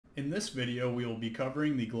In this video, we will be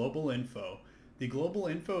covering the global info. The global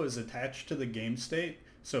info is attached to the game state,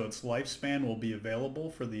 so its lifespan will be available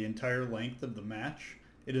for the entire length of the match.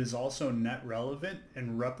 It is also net relevant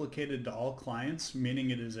and replicated to all clients, meaning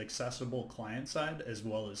it is accessible client-side as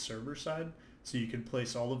well as server-side, so you can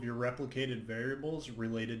place all of your replicated variables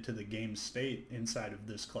related to the game state inside of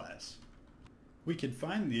this class. We could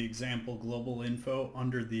find the example global info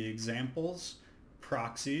under the examples,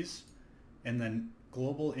 proxies, and then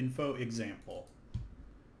global info example.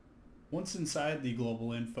 Once inside the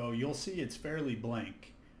global info, you'll see it's fairly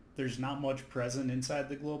blank. There's not much present inside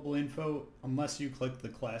the global info unless you click the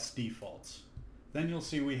class defaults. Then you'll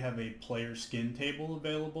see we have a player skin table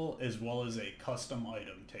available as well as a custom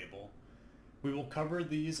item table. We will cover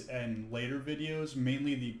these in later videos.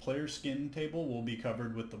 Mainly the player skin table will be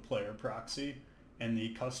covered with the player proxy, and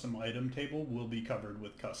the custom item table will be covered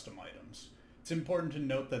with custom items. It's important to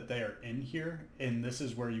note that they are in here, and this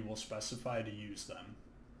is where you will specify to use them.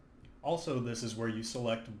 Also, this is where you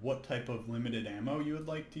select what type of limited ammo you would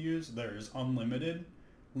like to use. There is unlimited,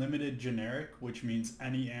 limited generic, which means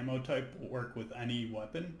any ammo type will work with any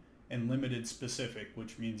weapon, and limited specific,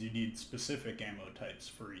 which means you need specific ammo types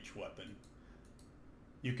for each weapon.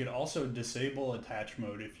 You could also disable attach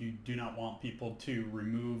mode if you do not want people to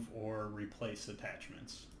remove or replace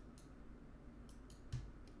attachments.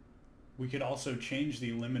 We could also change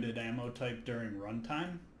the limited ammo type during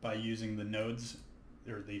runtime by using the nodes,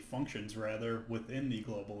 or the functions rather, within the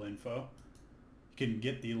global info. You can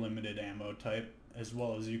get the limited ammo type, as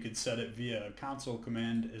well as you could set it via a console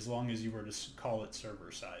command as long as you were to call it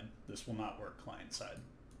server side. This will not work client side.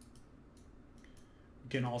 You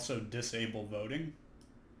can also disable voting,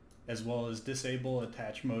 as well as disable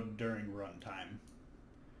attach mode during runtime.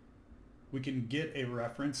 We can get a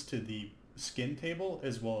reference to the skin table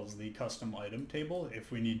as well as the custom item table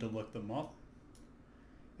if we need to look them up.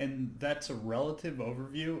 And that's a relative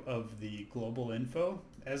overview of the global info.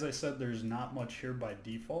 As I said, there's not much here by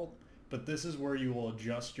default, but this is where you will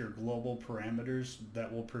adjust your global parameters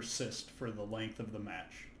that will persist for the length of the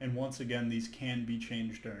match. And once again, these can be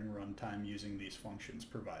changed during runtime using these functions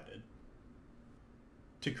provided.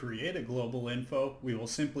 To create a global info, we will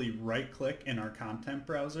simply right-click in our content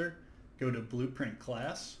browser, go to Blueprint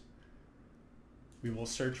Class. We will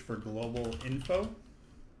search for Global Info,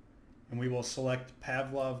 and we will select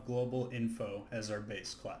Pavlov Global Info as our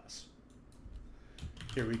base class.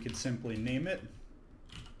 Here we could simply name it.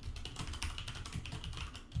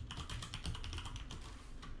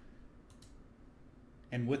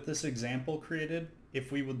 And with this example created,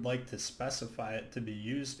 if we would like to specify it to be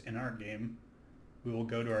used in our game, we will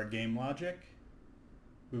go to our game logic.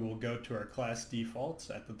 We will go to our class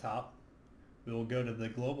defaults at the top. We will go to the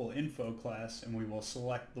global info class, and we will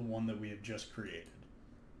select the one that we have just created.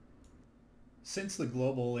 Since the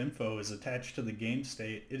global info is attached to the game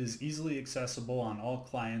state, it is easily accessible on all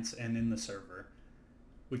clients and in the server.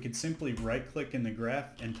 We could simply right-click in the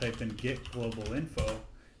graph and type in get global info,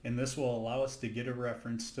 and this will allow us to get a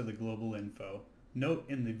reference to the global info. Note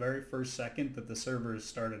in the very first second that the server is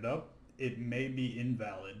started up, it may be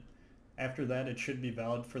invalid. After that, it should be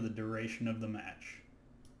valid for the duration of the match.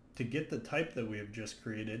 To get the type that we have just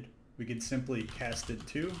created, we could simply cast it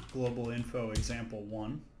to global info example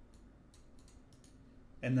 1.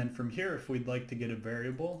 And then from here, if we'd like to get a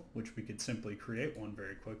variable, which we could simply create one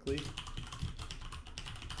very quickly.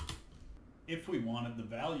 If we wanted the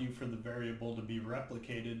value for the variable to be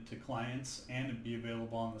replicated to clients and it be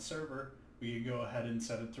available on the server, we could go ahead and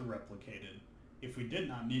set it to replicated. If we did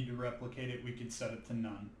not need to replicate it, we could set it to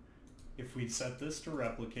none. If we set this to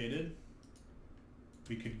replicated,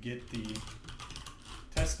 we could get the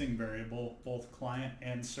testing variable both client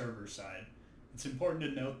and server side. It's important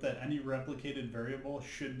to note that any replicated variable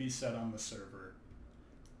should be set on the server.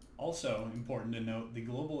 Also important to note, the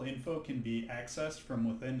global info can be accessed from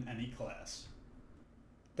within any class.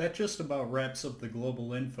 That just about wraps up the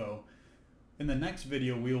global info. In the next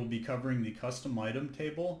video, we will be covering the custom item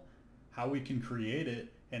table, how we can create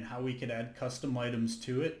it, and how we could add custom items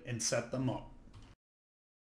to it and set them up.